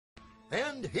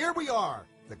And here we are,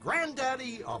 the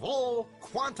granddaddy of all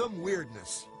quantum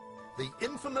weirdness, the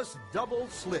infamous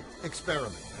double-slit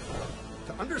experiment.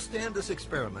 To understand this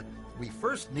experiment, we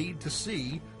first need to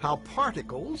see how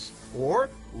particles, or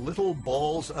little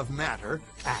balls of matter,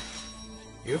 act.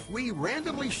 If we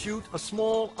randomly shoot a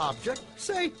small object,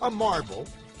 say a marble,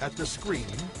 at the screen,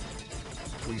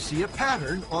 we see a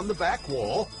pattern on the back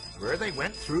wall where they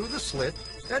went through the slit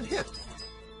and hit.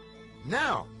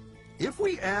 Now, if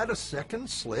we add a second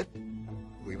slit,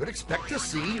 we would expect to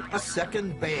see a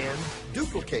second band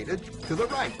duplicated to the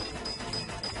right.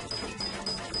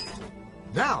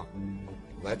 Now,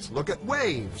 let's look at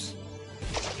waves.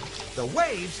 The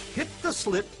waves hit the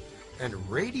slit and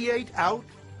radiate out,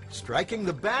 striking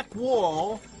the back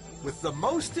wall with the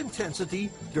most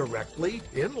intensity directly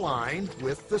in line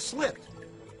with the slit.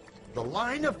 The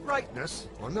line of brightness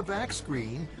on the back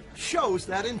screen shows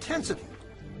that intensity.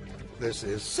 This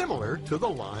is similar to the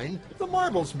line the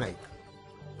marbles make.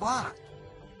 But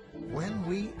when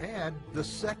we add the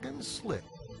second slit,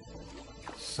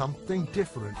 something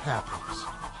different happens.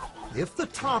 If the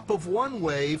top of one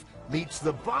wave meets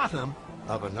the bottom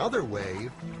of another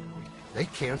wave, they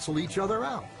cancel each other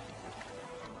out.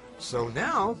 So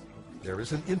now there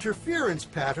is an interference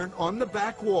pattern on the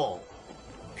back wall.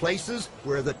 Places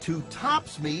where the two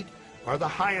tops meet are the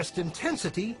highest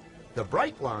intensity, the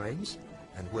bright lines,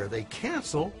 and where they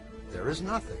cancel, there is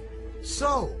nothing.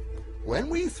 So, when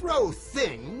we throw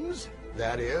things,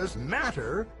 that is,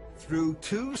 matter, through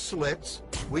two slits,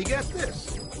 we get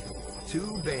this,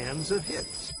 two bands of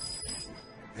hits.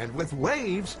 And with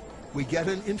waves, we get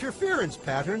an interference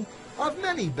pattern of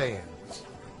many bands.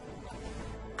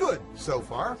 Good so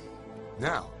far.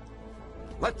 Now,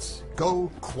 let's go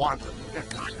quantum.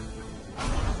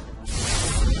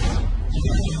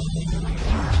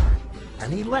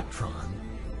 An electron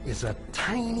is a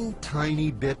tiny,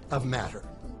 tiny bit of matter,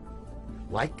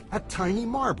 like a tiny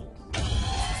marble.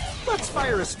 Let's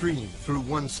fire a stream through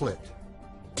one slit.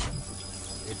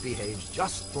 It behaves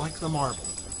just like the marble,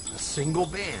 a single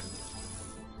band.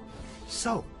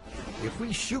 So, if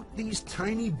we shoot these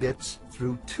tiny bits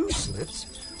through two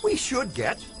slits, we should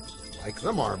get, like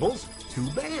the marbles, two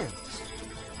bands.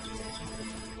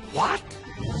 What?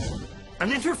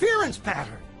 An interference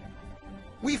pattern.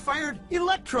 We fired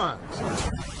electrons,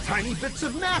 tiny bits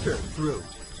of matter through.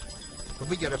 But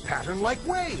we get a pattern like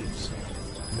waves,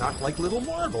 not like little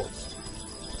marbles.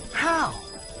 How?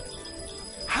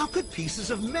 How could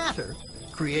pieces of matter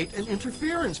create an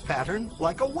interference pattern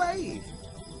like a wave?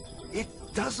 It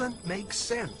doesn't make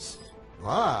sense.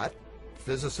 But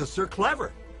physicists are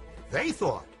clever. They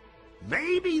thought,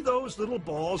 maybe those little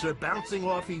balls are bouncing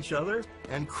off each other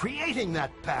and creating that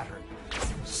pattern.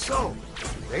 So,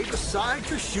 they decide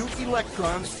to shoot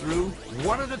electrons through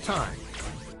one at a time.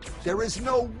 There is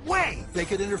no way they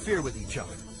could interfere with each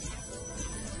other.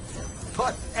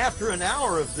 But after an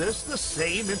hour of this, the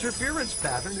same interference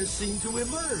pattern is seen to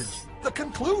emerge. The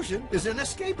conclusion is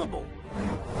inescapable.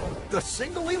 The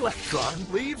single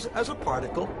electron leaves as a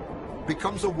particle,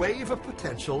 becomes a wave of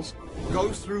potentials,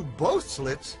 goes through both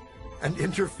slits, and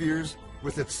interferes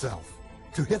with itself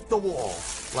to hit the wall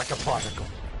like a particle.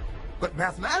 But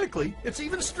mathematically, it's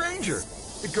even stranger.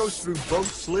 It goes through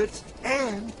both slits,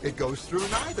 and it goes through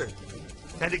neither.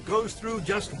 And it goes through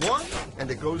just one,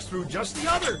 and it goes through just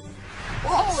the other.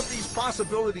 All of these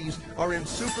possibilities are in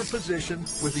superposition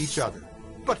with each other.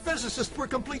 But physicists were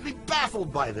completely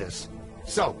baffled by this.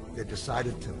 So they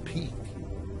decided to peek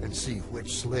and see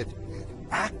which slit it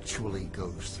actually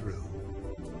goes through.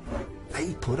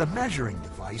 They put a measuring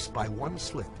device by one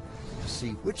slit to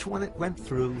see which one it went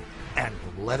through and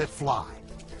let it fly.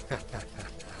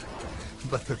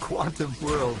 But the quantum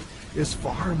world is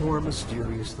far more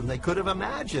mysterious than they could have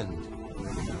imagined.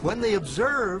 When they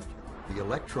observed, the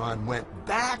electron went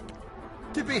back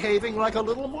to behaving like a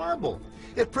little marble.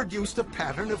 It produced a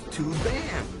pattern of two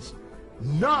bands,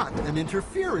 not an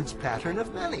interference pattern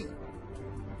of many.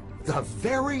 The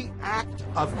very act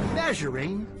of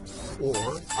measuring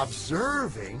or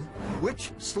observing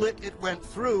which slit it went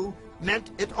through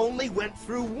meant it only went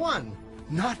through one,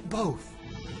 not both.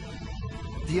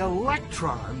 The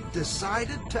electron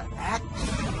decided to act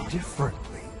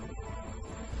differently,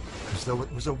 as though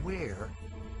it was aware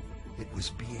it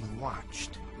was being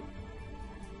watched.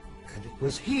 And it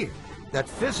was here that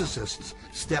physicists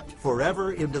stepped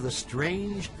forever into the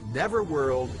strange,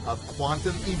 never-world of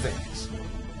quantum events.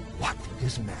 What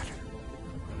is matter?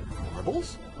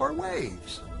 Marbles or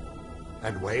waves?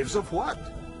 And waves of what?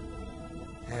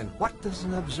 And what does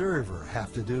an observer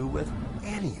have to do with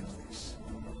any of this?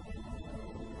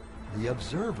 The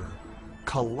observer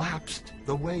collapsed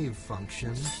the wave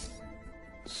function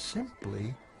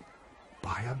simply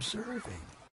by observing.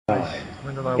 9,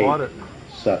 When did I want 8, it?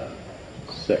 7,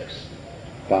 6,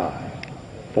 5,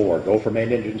 4. Go for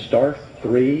main engine start.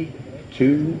 3,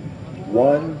 2,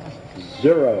 1,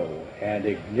 0. And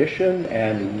ignition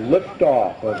and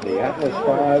liftoff of the Atlas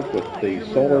V with the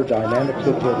Solar Dynamics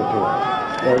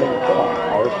Observatory. Burning off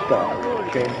our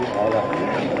star, changing our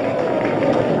atmosphere.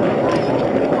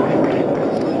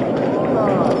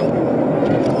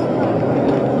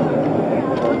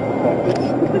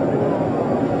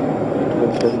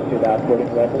 30 feet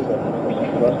outputting levels at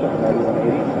 100% thrust at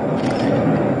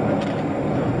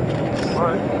 9180. All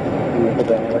right. Vehicle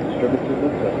dynamic disturbances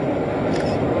exist.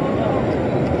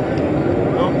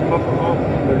 Oh.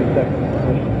 30 seconds.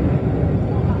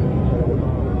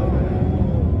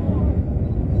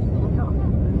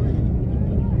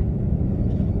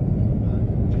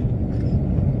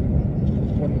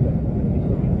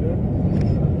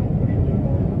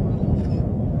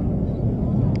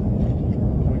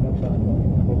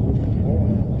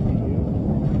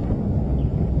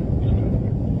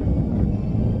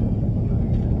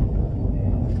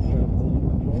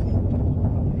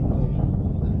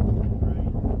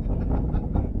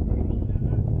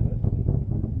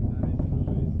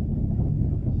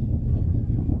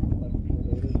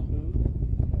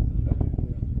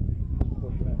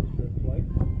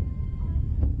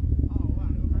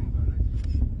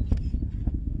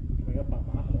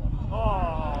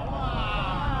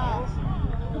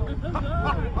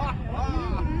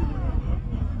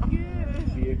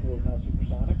 Vehicle is now